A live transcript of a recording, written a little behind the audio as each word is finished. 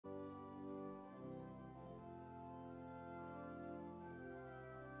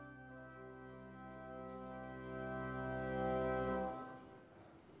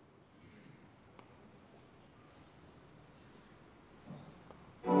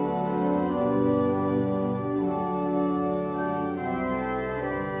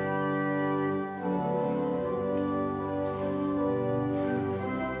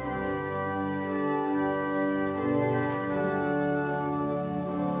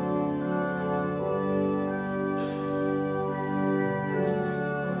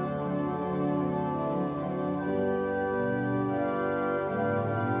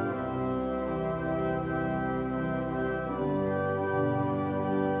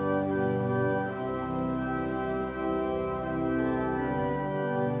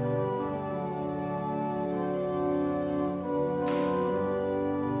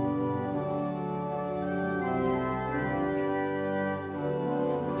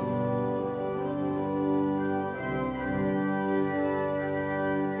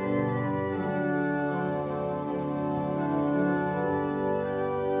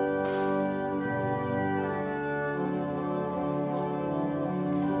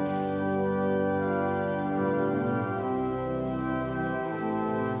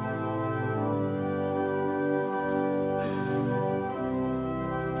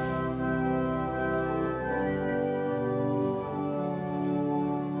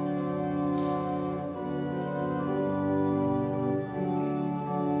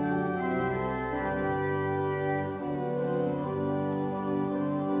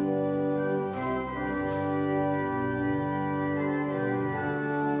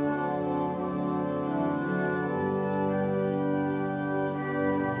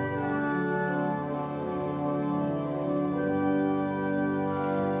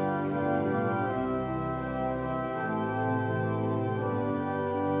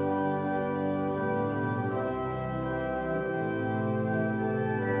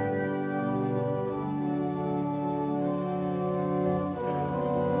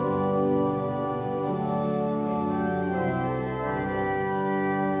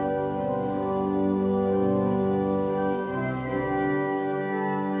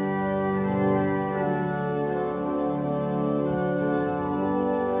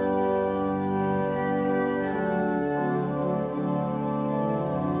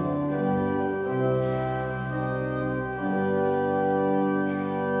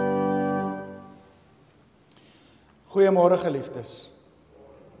Goeiemôre geliefdes.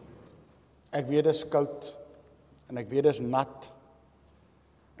 Ek weet dit is koud en ek weet dit is nat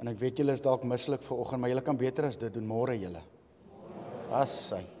en ek weet julle is dalk mislik vanoggend, maar julle kan beter as dit doen. Môre julle.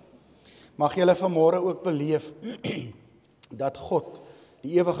 Assai. Mag julle vanmôre ook beleef dat God,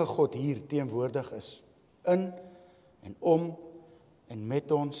 die ewige God hier teenwoordig is in en om en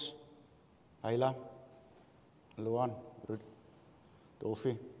met ons. Heila, Loan, Rudi,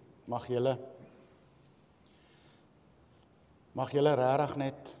 Dolfie, mag julle regtig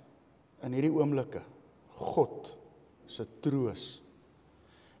net in hierdie oomblikke God se troos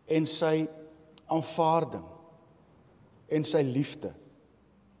en sy aanvaarding en sy liefde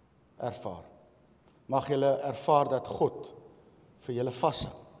ervaar. Mag julle ervaar dat God vir julle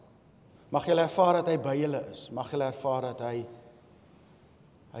vashou. Mag julle ervaar dat hy by julle is. Mag julle ervaar dat hy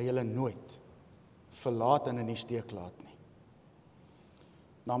julle nooit verlaat en in die steek laat nie.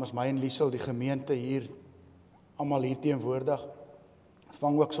 Namens my en Liesel, die gemeente hier, almal hier teenwoordig,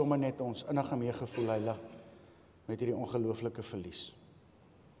 vang ook sommer net ons innige meegevoel, Heilig, met hierdie ongelooflike verlies.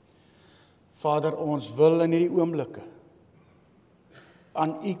 Vader, ons wil in hierdie oomblikke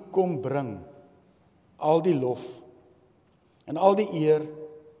aan U kom bring al die lof en al die eer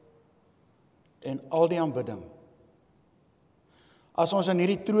en al die aanbidding. As ons in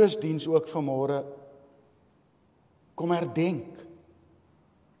hierdie troostdiens ook vanmôre kom herdenk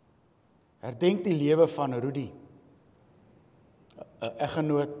die lewe van Rudi, 'n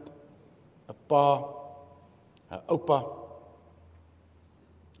eggenoot, 'n pa, 'n oupa,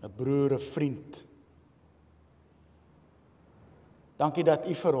 'n broer, 'n vriend. Dankie dat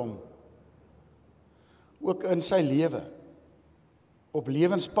U vir hom ook in sy lewe op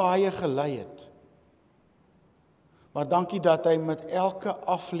lewenspaaie gelei het. Maar dankie dat hy met elke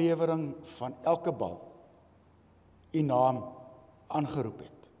aflewering van elke bal U naam aangeroep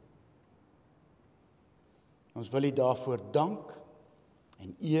het. Ons wil U daarvoor dank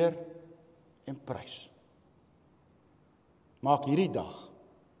en eer en prys. Maak hierdie dag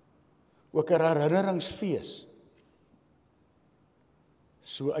ook 'n herinneringsfees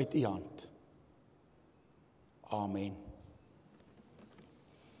so uit U hand. Amen.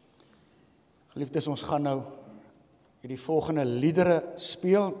 Geliefdes, ons gaan nou hierdie volgende liedere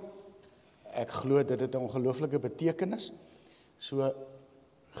speel. Ek glo dit het 'n ongelooflike betekenis. So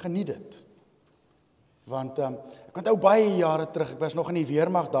geniet dit. Want ek onthou baie jare terug, ek was nog in die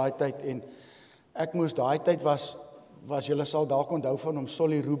weermag daai tyd en ek moes daai tyd was julle sal dalk onthou van hom,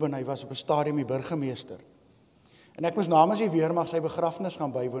 Solly Ruben, hy was op 'n stadium die burgemeester. En ek moes namens die weermag sy begrafnis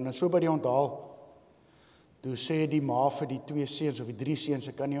gaan bywoon en so by die onthaal. Toe sê die ma vir die 2 seuns of die 3 seuns,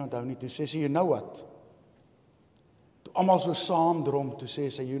 ek kan nie onthou nie, toe sê sy, you know what? Toe almal so saam drom, toe sê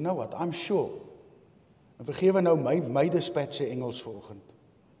sy, you know what, I'm sure. En vergewe nou my dispatch sê Engels vanoggend.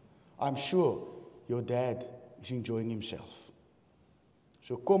 I'm sure your dad is enjoying himself.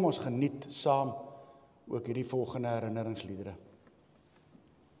 So kom ons geniet saam ook hierdie volgende herinneringsliedere.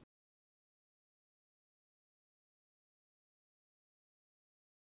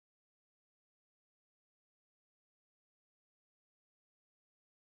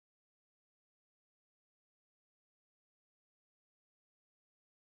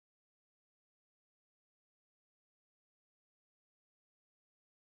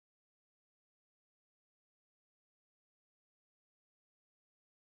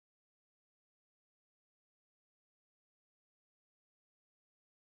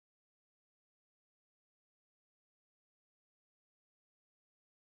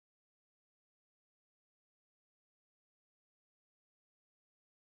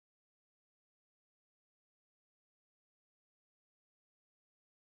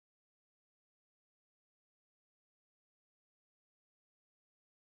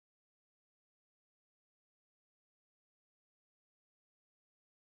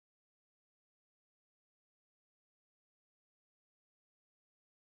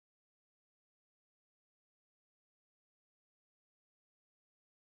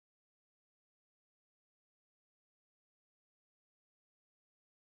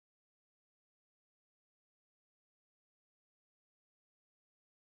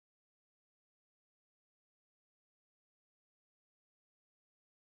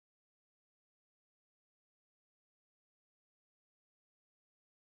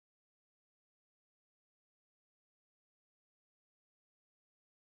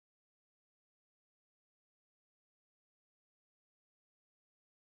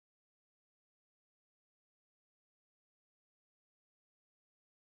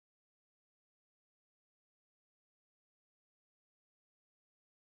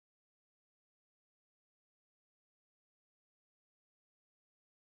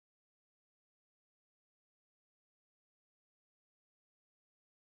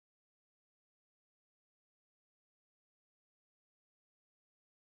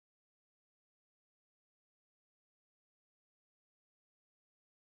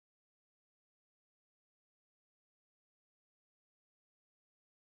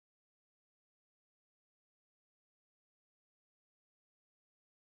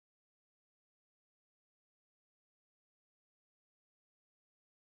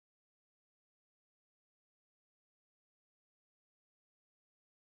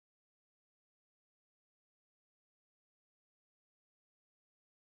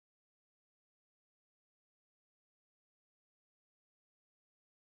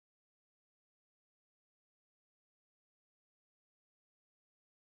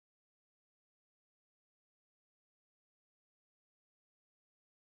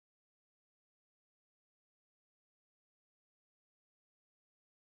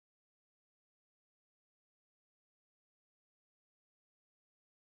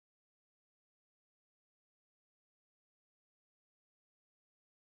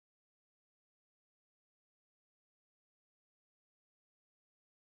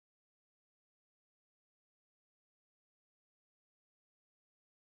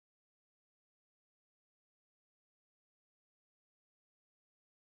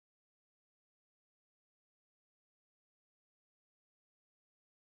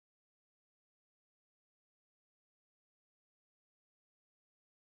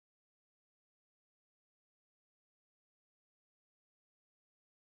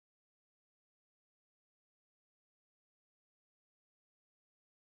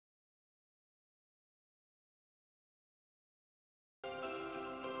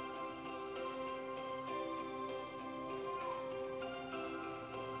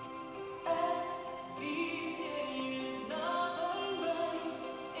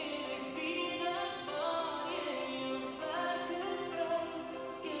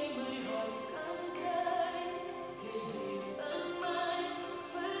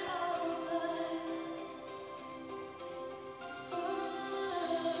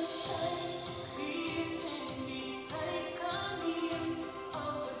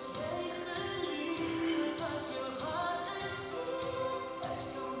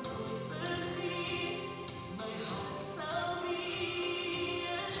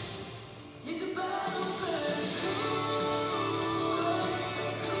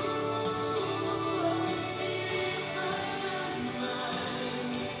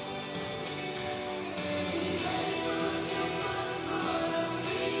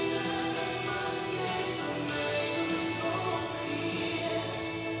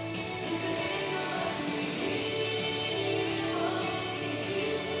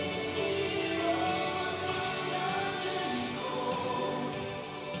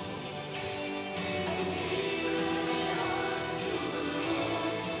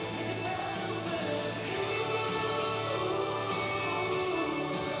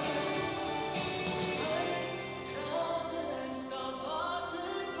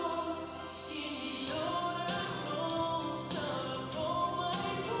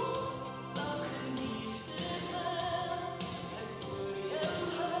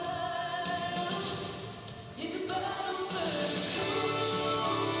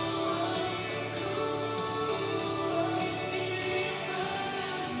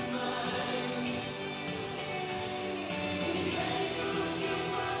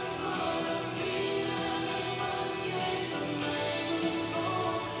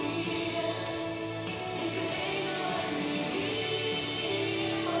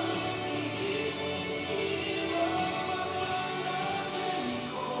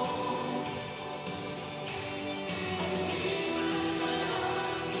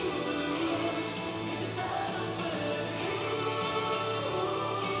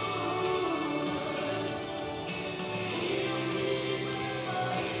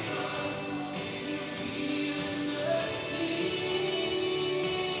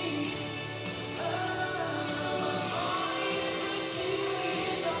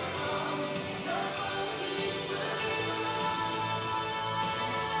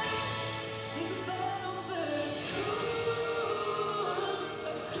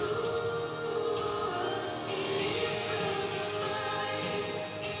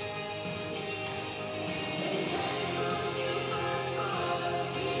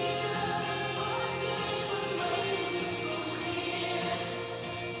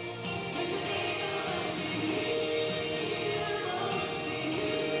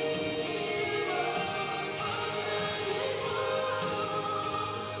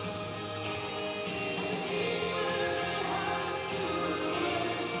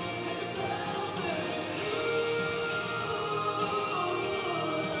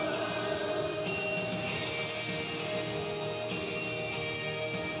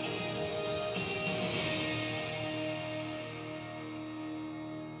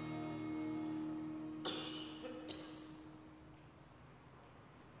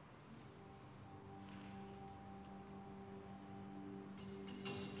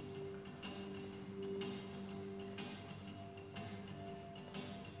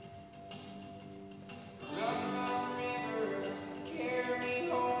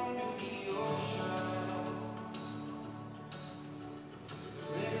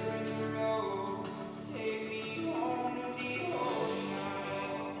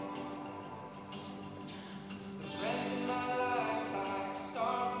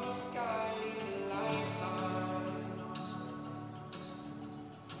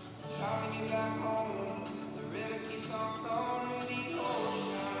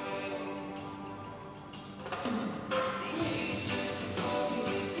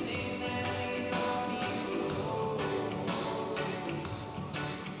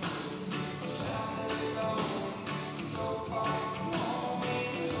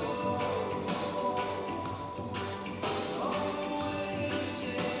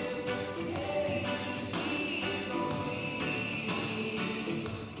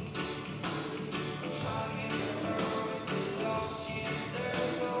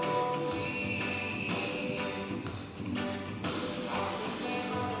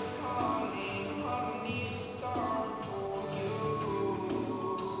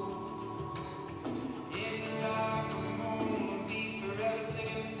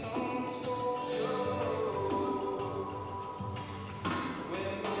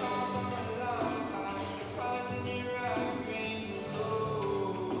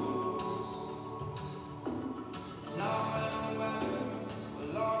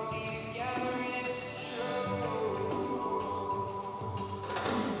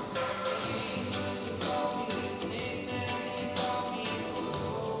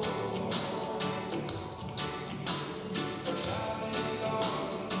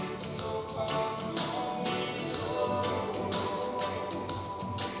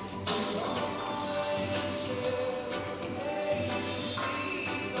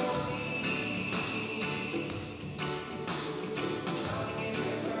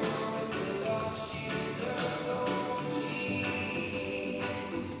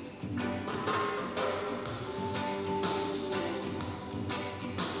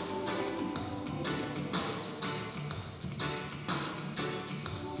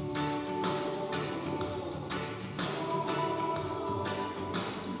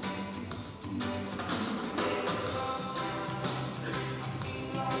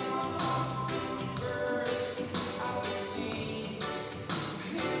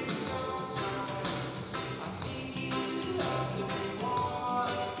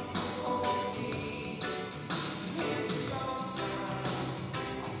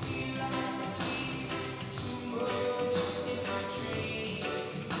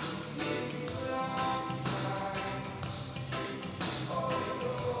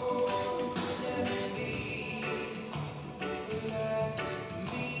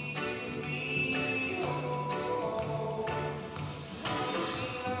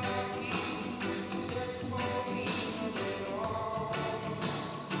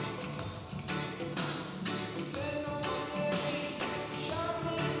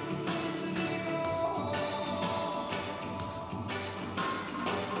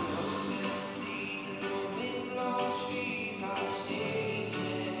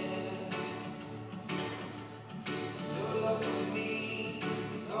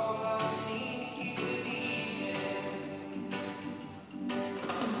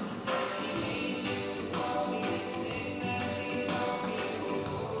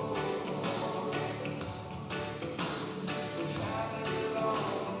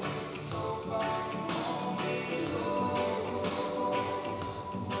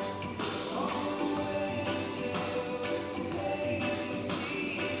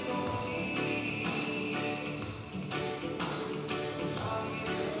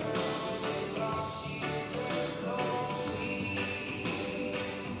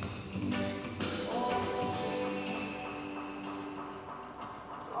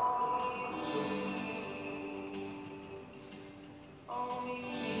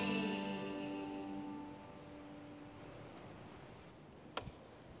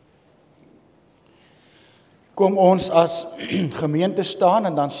 Kom ons as gemeente staan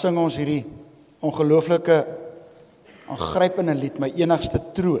en dan sing ons hierdie ongelooflike aangrypende lied, my enigste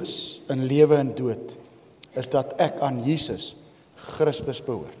troos in lewe en dood, is dat ek aan Jesus Christus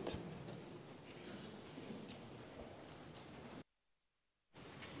behoort.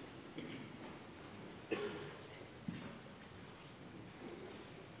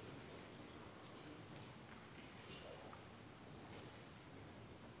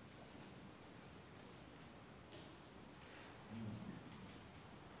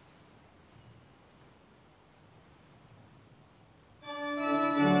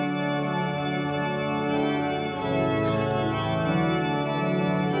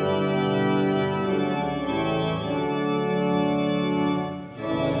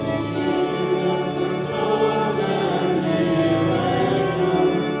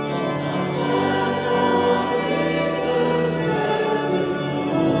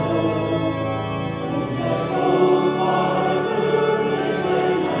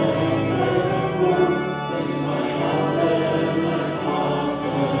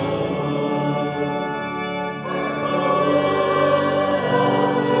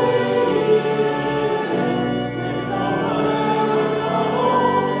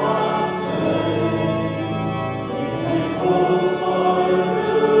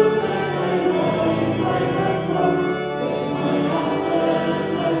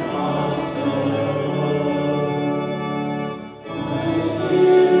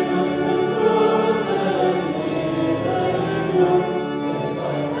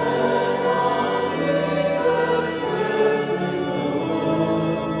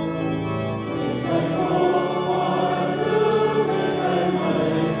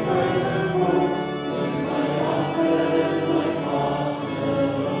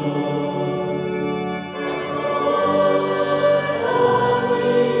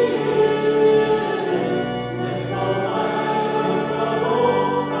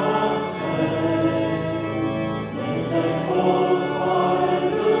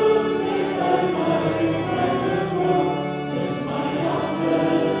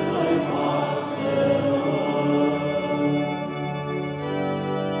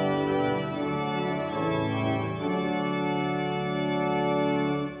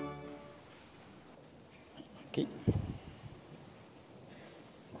 Okay.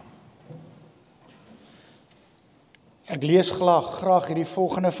 Ek lees graag hierdie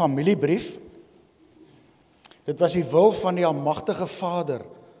volgende familiebrief. Dit was die wil van die almagtige Vader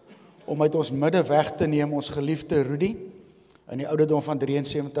om uit ons midde weg te neem ons geliefde Rudi in die ouderdom van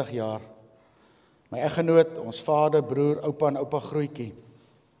 73 jaar. My eggenoot, ons vader, broer, oupa en oupa grootjie.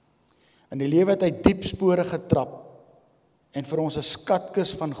 In die lewe het hy diep spore getrap en vir ons 'n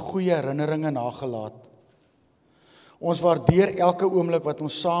skatkis van goeie herinneringe nagelaat. Ons waardeer elke oomblik wat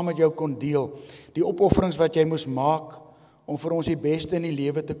ons saam met jou kon deel, die opofferings wat jy moes maak om vir ons die beste in die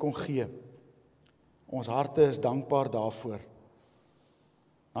lewe te kon gee. Ons harte is dankbaar daarvoor.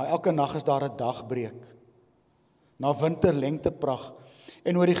 Na elke nag is daar 'n dagbreek. Na winterlengteprag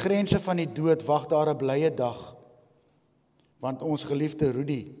en oor die grense van die dood wag daar 'n blye dag. Want ons geliefde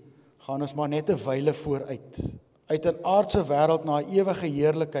Rudi gaan ons maar net 'n wyle vooruit. Uit 'n aardse wêreld na 'n ewige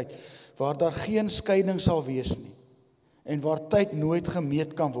heerlikheid waar daar geen skeiding sal wees nie en waar tyd nooit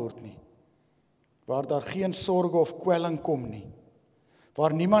gemeet kan word nie. Waar daar geen sorge of kwelling kom nie.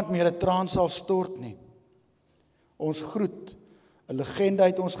 Waar niemand meer 'n traan sal stort nie. Ons groet 'n legende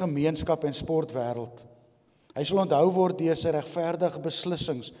uit ons gemeenskap en sportwêreld. Hy sal onthou word deur sy regverdige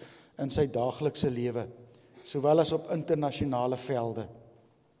beslissings in sy daaglikse lewe, sowel as op internasionale velde.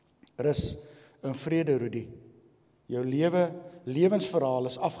 Rus in vrede, Rudi. Jou lewensverhaal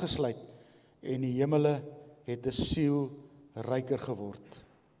is afgesluit en die hemele het 'n siel ryker geword.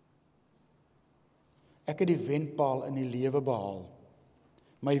 Ek het die wenpaal in die lewe behaal.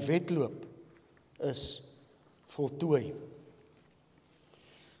 My wedloop is voltooi.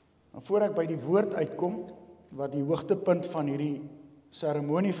 En voor ek by die woord uitkom, wat die hoogtepunt van hierdie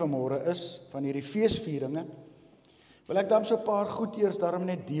seremonie vanmôre is, van hierdie feesvieringe, wil ek dan so 'n paar goed eers daarom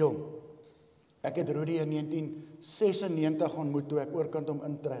net deel. Ek het Rudi in 1996 ontmoet toe ek oorkant hom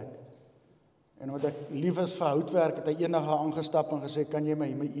intrek. En omdat ek lief is vir houtwerk, het hy eendag aangestap en gesê, kan jy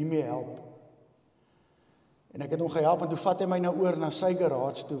my hiermee help? En ek het hom gehelp en toe vat hy my nou oor na sy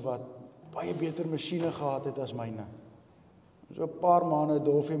garage toe wat baie beter masjiene gehad het as myne. So 'n paar maande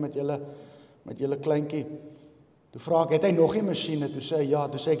dolfie met julle kleintjie. Toe vra ek, het hy nog nie masjiene? Toe sê hy ja,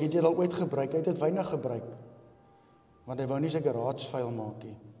 toe sê ek, het jy al ooit gebruik? Hy het dit weinig gebruik. Want hy wou nie sy garage vuil maak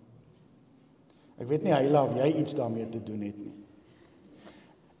nie. Ek weet nie hy of jy iets daarmee te doen het nie.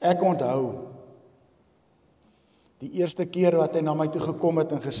 Ek onthou die eerste keer wat hy na my toe gekom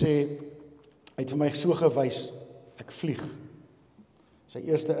het en gesê, hy het vir my so gewys, ek vlieg. Sy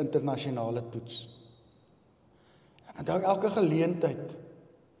eerste internasionale toets. Ek onthou elke geleentheid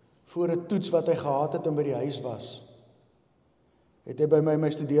voor 'n toets wat hy gehad het en by die huis was, het hy by my in my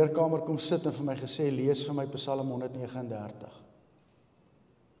studeerkamer kom sit en vir my gesê, lees vir my Psalm 139.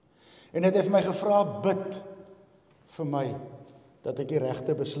 En het hy vir my gevra, bid vir my, dat ek die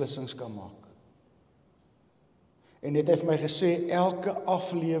regte beslissings kan maak. En het hy vir my gesê, elke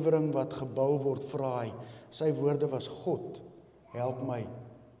aflewering wat gebou word, vra hy, sy woorde was, God, help my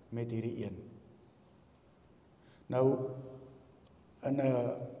met hierdie een. Nou, in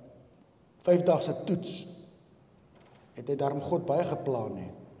 'n 5-dagse toets, het hy daarom God baie geplan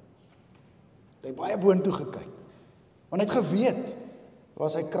nie. Het hy baie boontoe gekyk, want hy het geweet,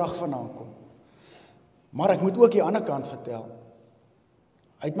 waar sy krag vandaan kom. Maar ek moet ook die ander kant vertel.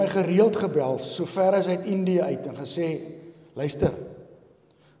 Hy het my gereeld gebel, so ver as uit Indië uit, en gesê, luister,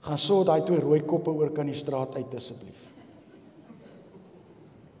 gaan so daai 2 rooi koppe oor kan die straat uit asseblief.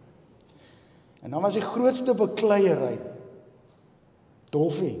 En dan was die grootste bekleierery,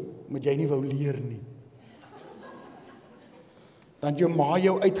 Dolfie, moet jy nie wou leer nie. Dan jou ma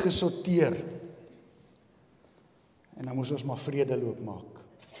jou uitgesorteer, en dan moes ons maar vredeloop maak.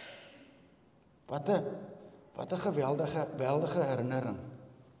 Wat 'n geweldige herinnering.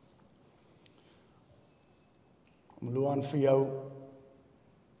 Om Luan vir jou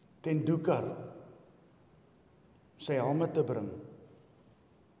ten Doekar sy helme te bring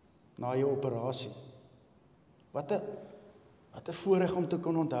na jou operasie. Wat 'n voorreg om te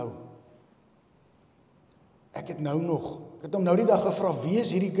kon onthou. Ek het hom nou die dag gevra, wie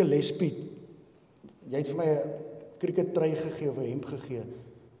is hierdie Gillespie? Jy het vir my 'n krikettrui gegee of 'n hemp gegee.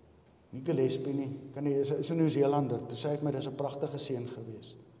 Nie Gillespie nie, is 'n Nieu-Zeelander. Toe sê hy vir my, dis 'n pragtige seun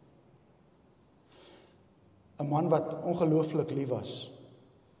gewees. 'n Man wat ongelooflik lief was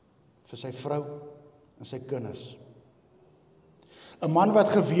vir sy vrou en sy kinders. 'n Man wat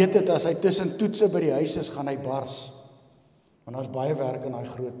geweet het, as hy tussen toetse by die huis is, gaan hy bars. Want daar's baie werk in daai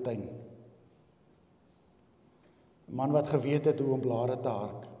groot tuin. 'n Man wat geweet het hoe om blare te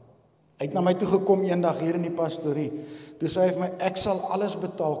hark. Hy het na my toe gekom eendag hier in die pastorie. Toe sê hy vir my, ek sal alles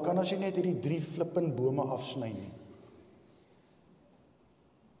betaal, kan as jy net hierdie 3 flippin bome afsny nie.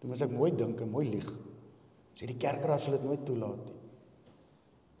 Toe moes ek mooi dink en mooi lieg. Sê die kerkraad sal dit nooit toelaat nie.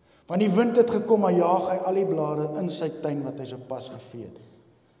 Want die wind het gekom, maar jaag hy al die blare in sy tuin wat hy so pas gevee het.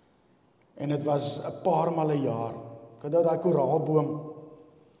 En dit was 'n paar male 'n jaar. Ek onthou daai koraalboom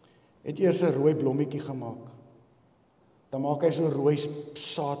het eers 'n rooi blommetjie gemaak. Dan maak hy so rooi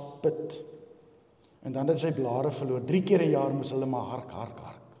saadpit. En dan het sy blare verloor. 3 keer 'n jaar moes hulle maar hark.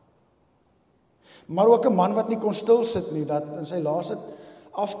 Maar ook 'n man wat nie kon stil sit nie, dat in sy laaste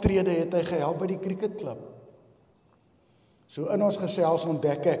aftrede het hy gehelp by die cricketklub. So in ons gesels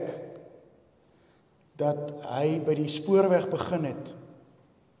ontdek ek dat hy by die spoorweg begin het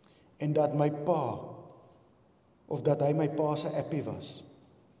en dat my pa, of dat hy my pa se appie was.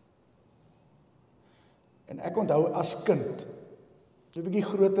 En ek onthou as kind, 'n bietjie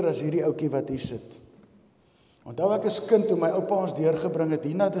groter as hierdie ouetjie wat hier sit. Onthou ek as kind toe my oupa ons deurgebring het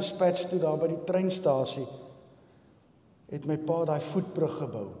hier na Dispatch toe daar by die treinstasie, het my pa daai voetbrug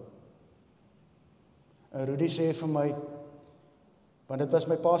gebou. En Rudi sê vir my, want dit was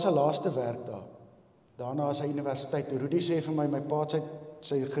my pa se laaste werk daar. Daarna was hy universiteit. Rudi sê vir my pa het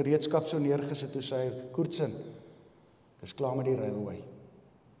sy gereedskap so neergesit toe sê hy, Koertzen, ek is klaar met die railway.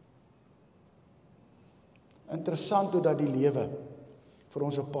 Interessant hoe dat die lewe vir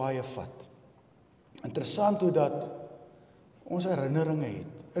ons op paaie vat. Interessant hoe dat ons herinneringe het.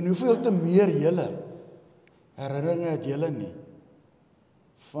 En hoeveel te meer julle herinneringe het julle nie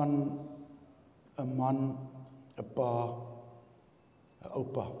van 'n man, 'n pa, 'n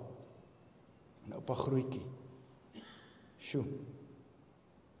oupa, 'n oupa grootjie. Sjoe.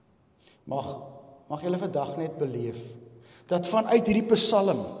 Mag julle vandag net beleef dat vanuit hierdie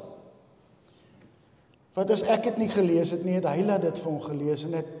Psalm, wat as ek het nie gelees het nie, het hy laat dit vir hom gelees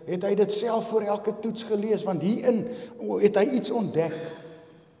en het hy dit self voor elke toets gelees, want hierin het hy iets ontdek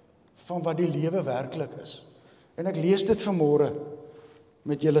van wat die lewe werklik is. En ek lees dit vanmôre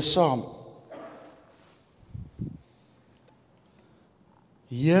met julle saam.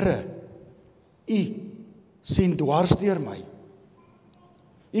 Here, U sien dwars deur my.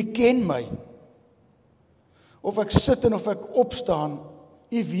 U ken my. Of ek sit en of ek opstaan,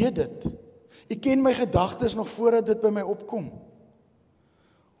 U weet dit. U ken my gedagtes nog voordat dit by my opkom.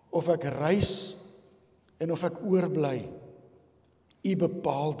 Of ek reis en of ek oorbly, U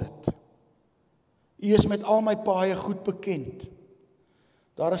bepaal dit. U is met al my paaie goed bekend.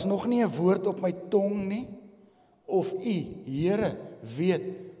 Daar is nog nie 'n woord op my tong nie, of U, Here,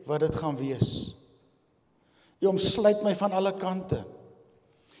 weet wat dit gaan wees. U omsluit my van alle kante.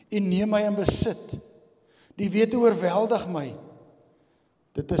 U neem my in besit. Die wete oorweldig my.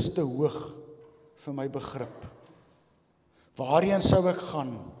 Dit is te hoog vir my begrip. Waarheen sou ek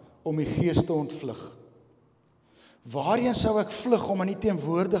gaan om die gees te ontvlug? Waarheen sou ek vlug om aan die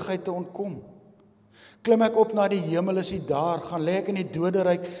teenwoordigheid te ontkom? Klim ek op na die hemel, is U daar? Gaan lê ek in die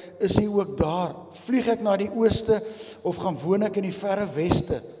doderyk, is U ook daar? Vlieg ek na die ooste of gaan woon ek in die verre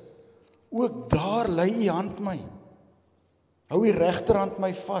weste? Ook daar lei U hand my. Hou U regterhand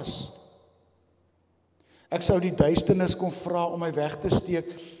my vas. Ek sou die duisternis kon vra om my weg te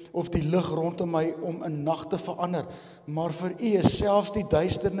steek, of die lig rondom my om in nag te verander, maar vir U is selfs die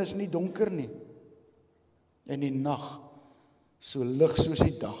duisternis nie donker nie, en die nag so lig soos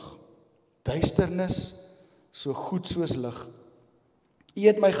die dag, duisternis so goed soos lig. U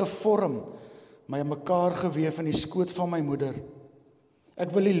het my gevorm, my in mekaar geweef in die skoot van my moeder.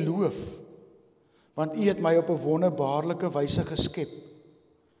 Ek wil U loof, want U het my op 'n wonderbaarlike wyse geskep.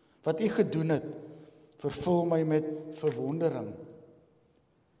 Wat U gedoen het, vervul my met verwondering.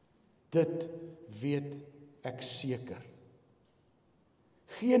 Dit weet ek seker.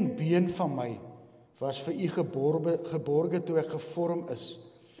 Geen been van my was vir U geborge toe ek gevorm is,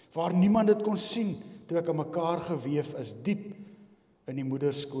 waar niemand dit kon sien toe ek aan mekaar geweef is, diep in die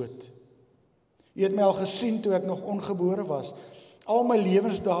moederskoot. U het my al gesien toe ek nog ongebore was. Al my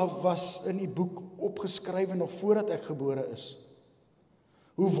lewensdae was in U boek opgeskrywe nog voordat ek gebore is.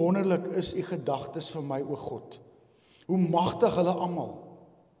 Hoe wonderlik is U gedagtes vir my, o God. Hoe magtig hulle almal.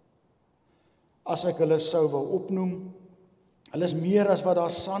 As ek hulle sou wil opnoem, hulle is meer as wat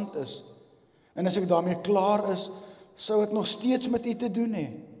daar sand is. En as ek daarmee klaar is, sou ek nog steeds met U te doen hê.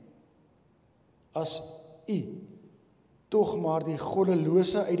 As U tog maar die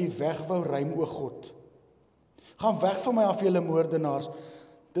goddelose uit die weg wou ruim, o God. Gaan weg van my af, julle moordenaars.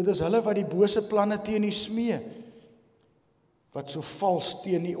 Dit is hulle wat die bose planne teen U smee, wat so vals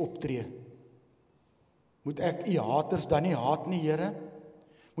teen U optree. Moet ek U haters dan nie haat nie, Here?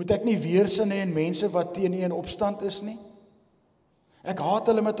 Moet ek nie weersin hê in mense wat teen U in opstand is nie? Ek haat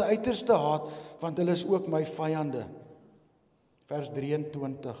hulle met 'n uiterste haat, want hulle is ook my vyande. Vers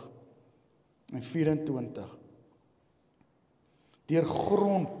 23 en 24.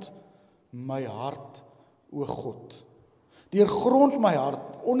 Deurgrond my hart, o God. Deurgrond my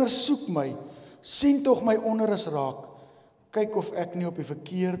hart, ondersoek my, sien tog my onrus raak, kyk of ek nie op die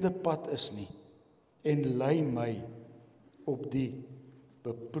verkeerde pad is nie, en lei my op die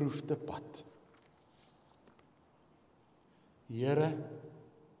beproefde pad. Here,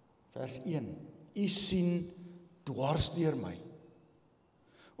 vers 1, U sien dwars deur my.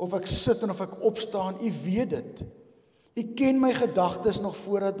 Of ek sit en of ek opstaan, U weet dit. U ken my gedagtes nog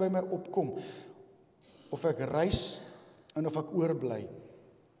voordat by my opkom. Of ek reis en of ek oorbly,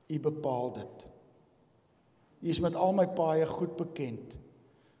 U bepaal dit. U is met al my paaie goed bekend.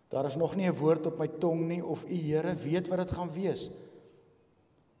 Daar is nog nie 'n woord op my tong nie, of U, Here, weet wat dit gaan wees.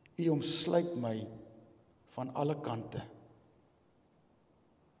 U omsluit my van alle kante.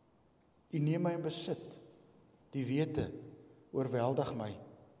 U neem my in besit. Die wete oorweldig my.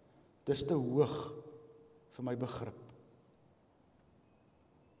 Dis te hoog vir my begrip.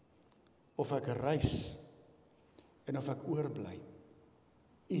 Of ek reis en of ek oorbly,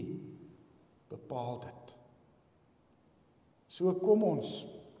 U bepaal dit. So kom ons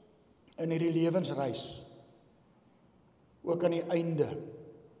in hierdie lewensreis, ook aan die einde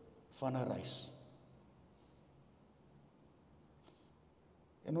van 'n reis.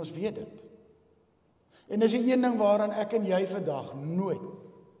 En ons weet dit. En dis die een ding waaraan ek en jy vandag nooit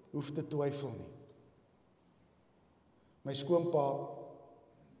hoef te twyfel nie. My skoonpa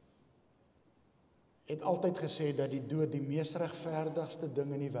het altyd gesê dat die dood die mees regverdigste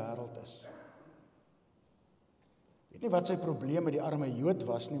ding in die wêreld is. Ek weet nie wat sy probleem met die arme Jood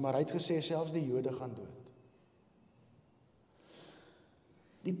was nie, maar hy het gesê selfs die Jode gaan dood.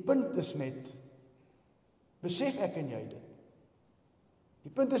 Die punt is net, besef ek en jy dit? Die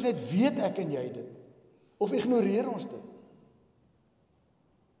punt is net, weet ek en jy dit? Of ignoreer ons dit?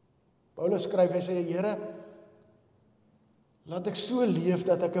 Paulus skryf, hy sê, Here, laat ek so leef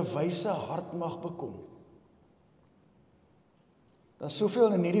dat ek 'n wyse hart mag bekom. Daar's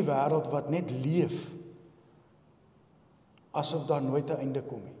soveel in hierdie wêreld wat net leef asof daar nooit 'n einde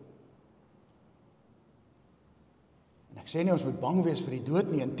kom nie. En ek sê nie ons moet bang wees vir die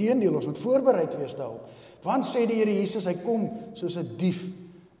dood nie, inteendeel ons moet voorbereid wees daarop. Want sê die Here Jesus, hy kom soos 'n dief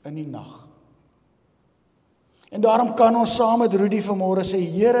in die nag. En daarom kan ons saam met Rudi vanmôre sê,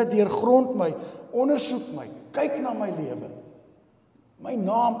 Here, deurgrond my, ondersoek my, kyk na my lewe. My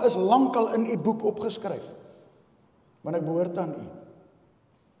naam is lankal in U boek opgeskryf, want ek behoort aan U.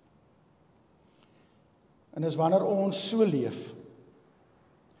 En as wanneer ons so leef,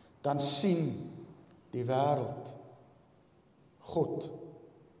 dan sien die wêreld God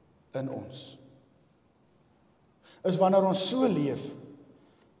in ons. Is wanneer ons so leef,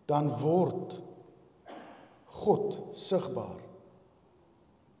 dan word God sigbaar.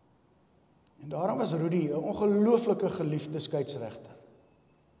 En daarom was Rudi 'n ongelooflike geliefde skeieregter.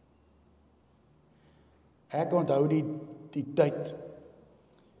 Ek onthou die tyd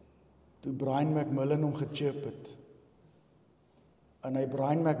toe Brian McMillan hom gechirp het. En hy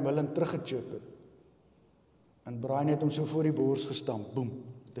Brian McMillan teruggechirp het. En Brian het hom so voor die bors gestamp, boem.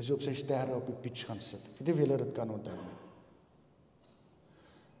 Dis op sy sterre op die pitch gaan sit. Ek weet nie of julle dit kan onthou nie.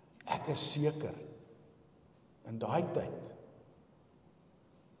 Ek is seker, in daai tyd,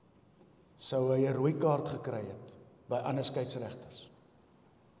 sou hy 'n rooi kaart gekry het, by ander skeieregters.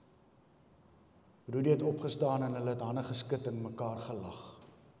 Rudi het opgestaan en hulle het hande geskit en mekaar gelag.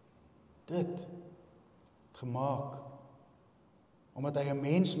 Dit het gemaak, omdat hy 'n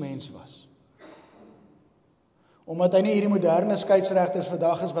mens was. Omdat hy nie hierdie moderne skeieregters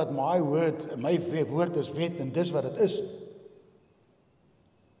vandag is wat my woord is wet en dis wat dit is.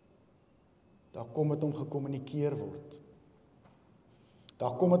 Daar kom dit om gekommunikeer word.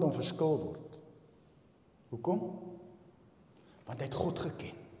 Daar kom dit om verskil word. Hoekom? Want hy het God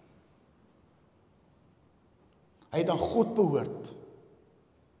geken. Hy het aan God behoort.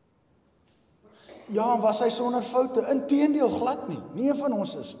 Ja, was hy sonder foute? Inteendeel glad nie. Nie een van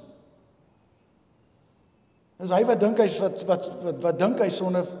ons is nie. Dis hy wat dink wat dink hy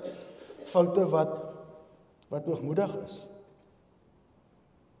sonder foute wat hoogmoedig is.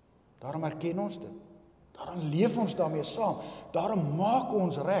 Daarom erken ons dit. Daarom leef ons daarmee saam. Daarom maak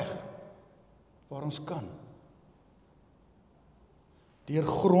ons reg waar ons kan.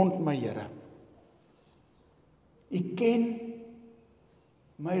 Deurgrond my Here. U ken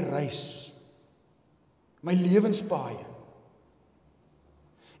my reis, my lewenspaaie.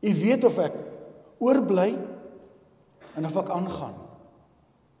 U weet of ek oorbly en of ek aangaan.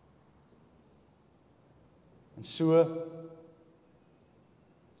 En so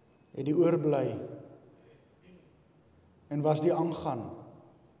het die oorbly en was die aangaan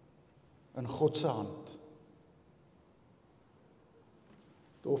in God se hand.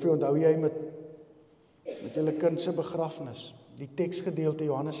 Of onthou jy met met julle kind se begrafnis, die teksgedeelte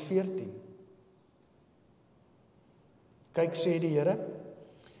Johannes 14. Kyk, sê die Here,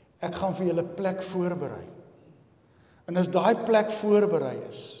 ek gaan vir julle plek voorberei. En as daai plek voorberei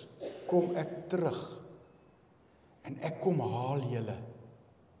is, kom ek terug. En ek kom haal julle,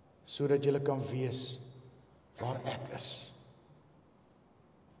 sodat julle kan weet waar ek is.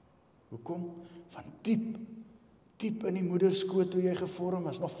 Hoekom? Van diep in die moederskoot toe jy gevorm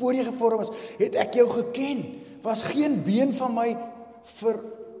is. Nog voor jy gevorm is, het ek jou geken. Was geen been van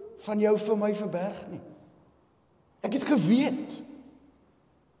jou vir my verberg nie. Ek het geweet.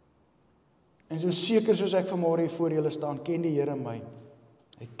 En so seker soos ek vanmôre hier voor julle staan, ken die Here my.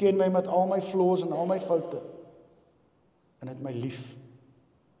 Hy ken my met al my flaws en al my foute. En het my lief.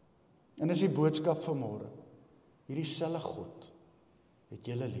 En dis die boodskap vanmôre. Hierdie selfe God het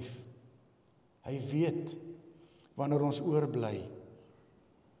julle lief. Hy weet wanneer ons oorbly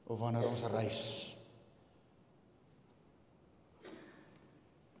of wanneer ons reis.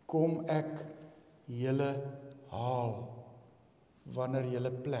 Kom ek julle haal wanneer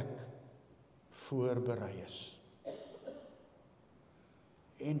julle plek voorberei is.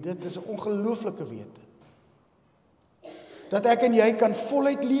 En dit is 'n ongelooflike wete. Dat ek en jy kan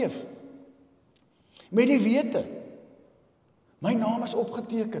voluit leef met die wete. My naam is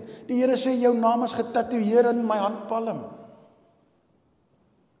opgeteken. Die Here sê jou naam is getatoeëer in my handpalm.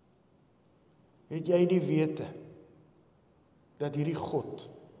 Het jy die wete dat hierdie God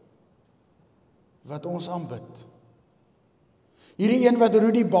wat ons aanbid, hierdie een wat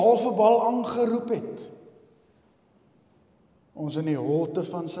Rudi bal vir bal aangeroep het, ons in die holte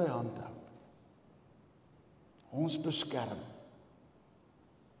van sy hand hou. Ons beskerm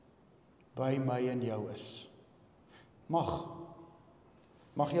by my en jou is.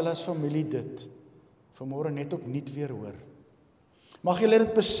 Mag julle as familie dit vanmôre net opnuut weer hoor. Mag julle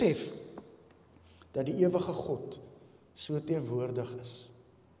dit besef dat die ewige God so teenwoordig is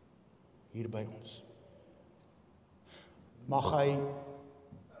hier by ons. Mag hy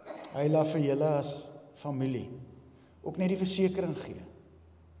laat vir julle as familie ook net die versekering gee.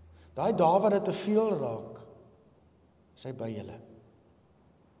 Daai dae wat dit te veel raak, is hy by julle.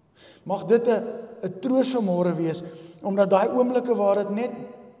 Mag dit 'n troos vanmôre wees, omdat daai oomblikke waar dit net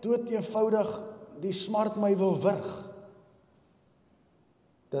dood eenvoudig die smart my wil wurg,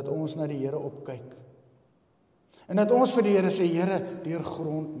 dat ons na die Here opkyk. En dat ons vir die Here sê, Here,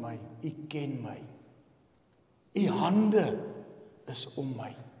 deurgrond my, U ken my. U hande is om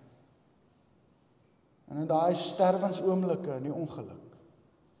my. En in daai sterwensoomblikke in die ongeluk,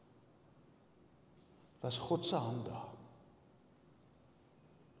 was God se hand daar.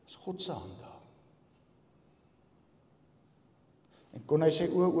 Was God se hand daar. En kon hy sy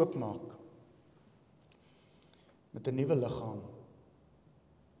oë oopmaak met 'n nuwe liggaam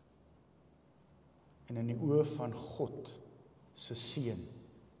en in die oë van God se seun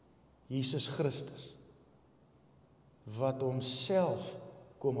Jesus Christus wat homself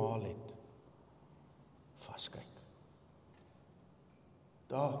kom haal het, vaskyk.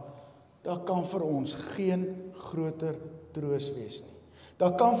 Daar kan vir ons geen groter troos wees nie.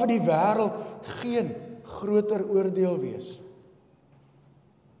 Daar kan vir die wêreld geen groter oordeel wees,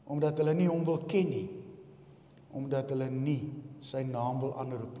 omdat hulle nie hom wil ken nie, omdat hulle nie sy naam wil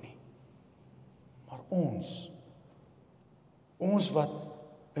aanroep nie. Maar ons wat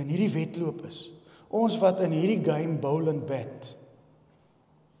in hierdie wedloop is, ons wat in hierdie game bowl and bat,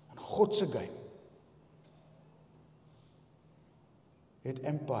 in God se game, het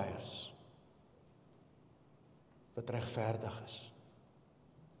empires wat regverdig is,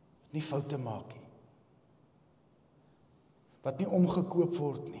 wat nie foute maak nie, wat nie omgekoop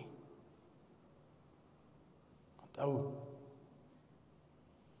word nie. Onthou,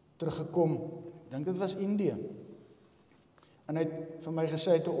 teruggekom, ek dink dit was Indië, en hy het vir my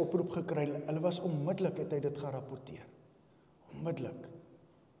gesê, hy het 'n oproep gekry, hulle was onmiddellik, het hy dit gerapporteer, onmiddellik,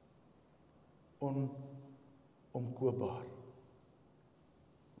 onomkoopbaar,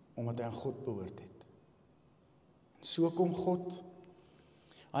 omdat hy aan God behoort het. En so kom God,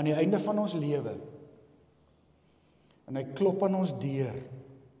 aan die einde van ons lewe, en hy klop aan ons deur,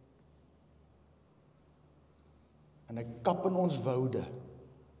 en hy kap in ons woude,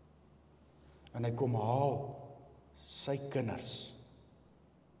 en hy kom haal sy kinders.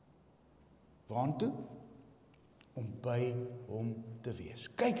 Waartoe? Om by hom te wees.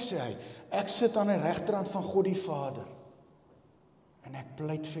 Kyk, sê hy, ek sit aan die regterhand van God die Vader, en ek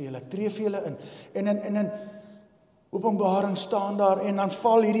pleit vir julle, ek tree vir julle in, en in Openbaring staan daar, en dan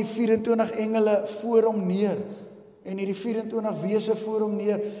val hierdie 24 engele voor hom neer, en hierdie 24 wese voor hom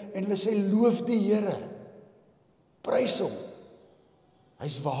neer, en hulle sê, loof die Here, prys hom,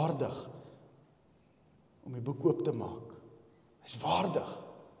 hy's waardig. om die boek oop te maak. Hy's waardig.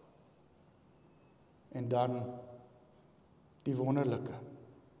 En dan die wonderlike.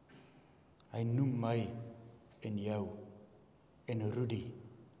 Hy noem my en jou en Rudi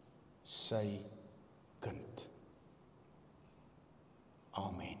sy kind.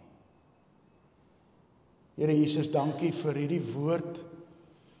 Amen. Here Jesus, dankie vir hierdie woord.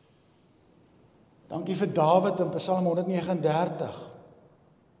 Dankie vir Dawid in Psalm 139.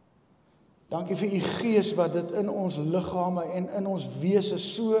 Dankie vir u Gees wat dit in ons liggame en in ons wese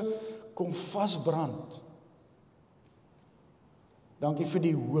so kom vasbrand. Dankie vir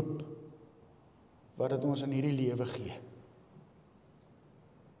die hoop wat dit ons in hierdie lewe gee.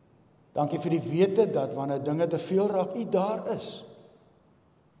 Dankie vir die wete dat wanneer dinge te veel raak, u daar is.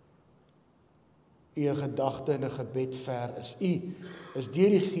 U 'n gedagte en 'n gebed ver is. U is deur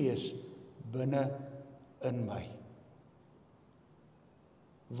die Gees binne in my.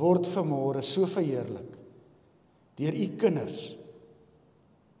 Word vanmôre so verheerlik deur u kinders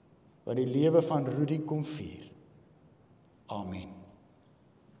wat die lewe van Rudi kom vier. Amen.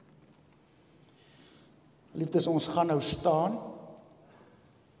 Liefdes, ons gaan nou staan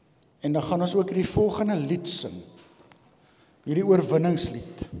en dan gaan ons ook hierdie volgende lied sing. Hierdie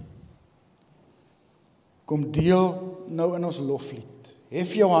oorwinningslied. Kom deel nou in ons loflied.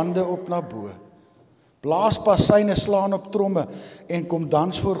 Hef jou hande op na bo. Blaas passyne, slaan op tromme en kom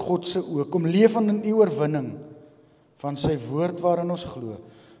dans voor God se oë. Kom leef in die oorwinning van sy woord waarin ons glo,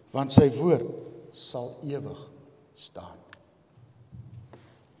 want sy woord sal ewig staan.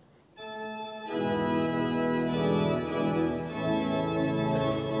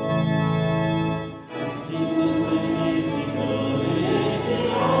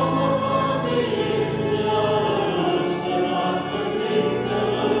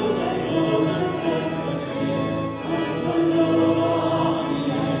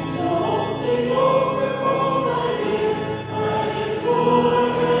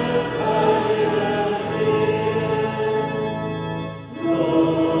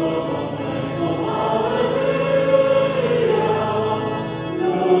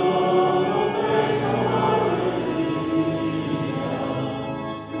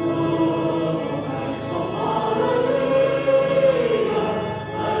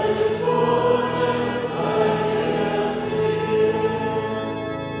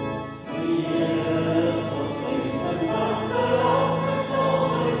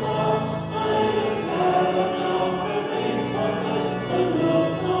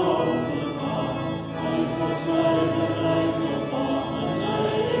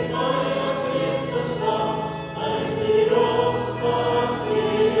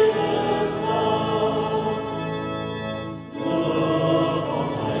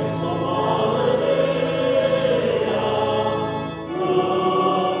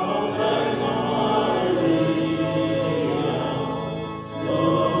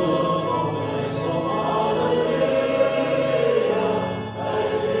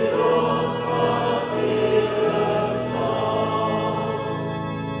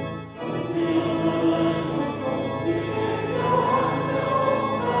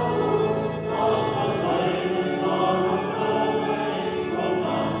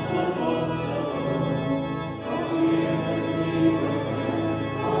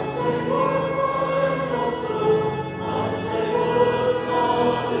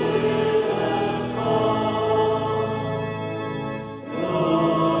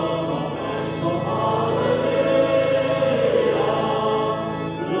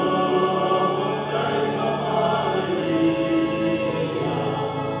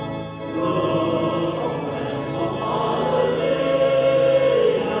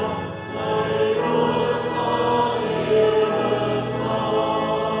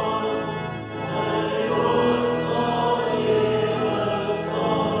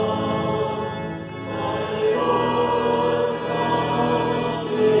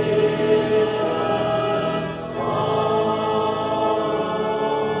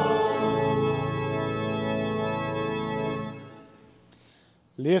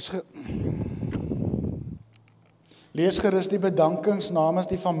 Lees gerus die bedankings namens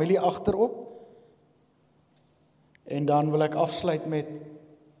die familie agterop. En dan wil ek afsluit met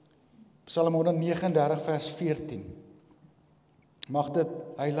Psalm 139 vers 14. Mag dit,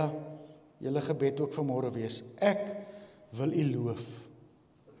 Heila, julle gebed ook vanmôre wees. Ek wil u loof.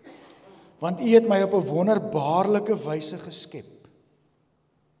 Want u het my op 'n wonderbaarlike wyse geskep.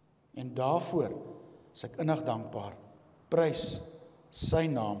 En daarvoor is ek innig dankbaar. Prys sy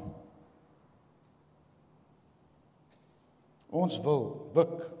naam. Ons wil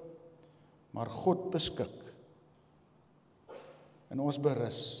wik, maar God beskik. En ons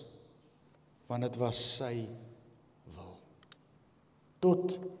berus, want dit was sy wil.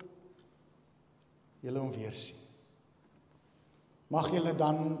 Tot julle hom weer sien. Mag julle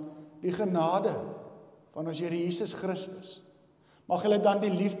dan die genade van ons Here Jesus Christus, mag julle dan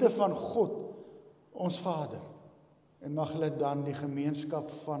die liefde van God, ons Vader, en mag julle dan die gemeenskap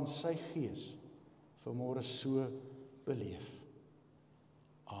van sy Gees vanmôre so beleef.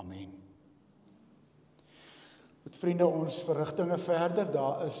 Amen. Goed vriende, ons verrigtinge verder,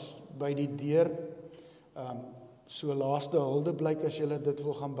 daar is by die deur so laaste huldeblyk as julle dit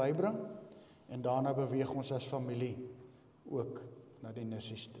wil gaan bybring, en daarna beweeg ons as familie ook na die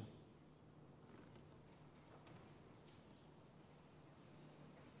nissies toe.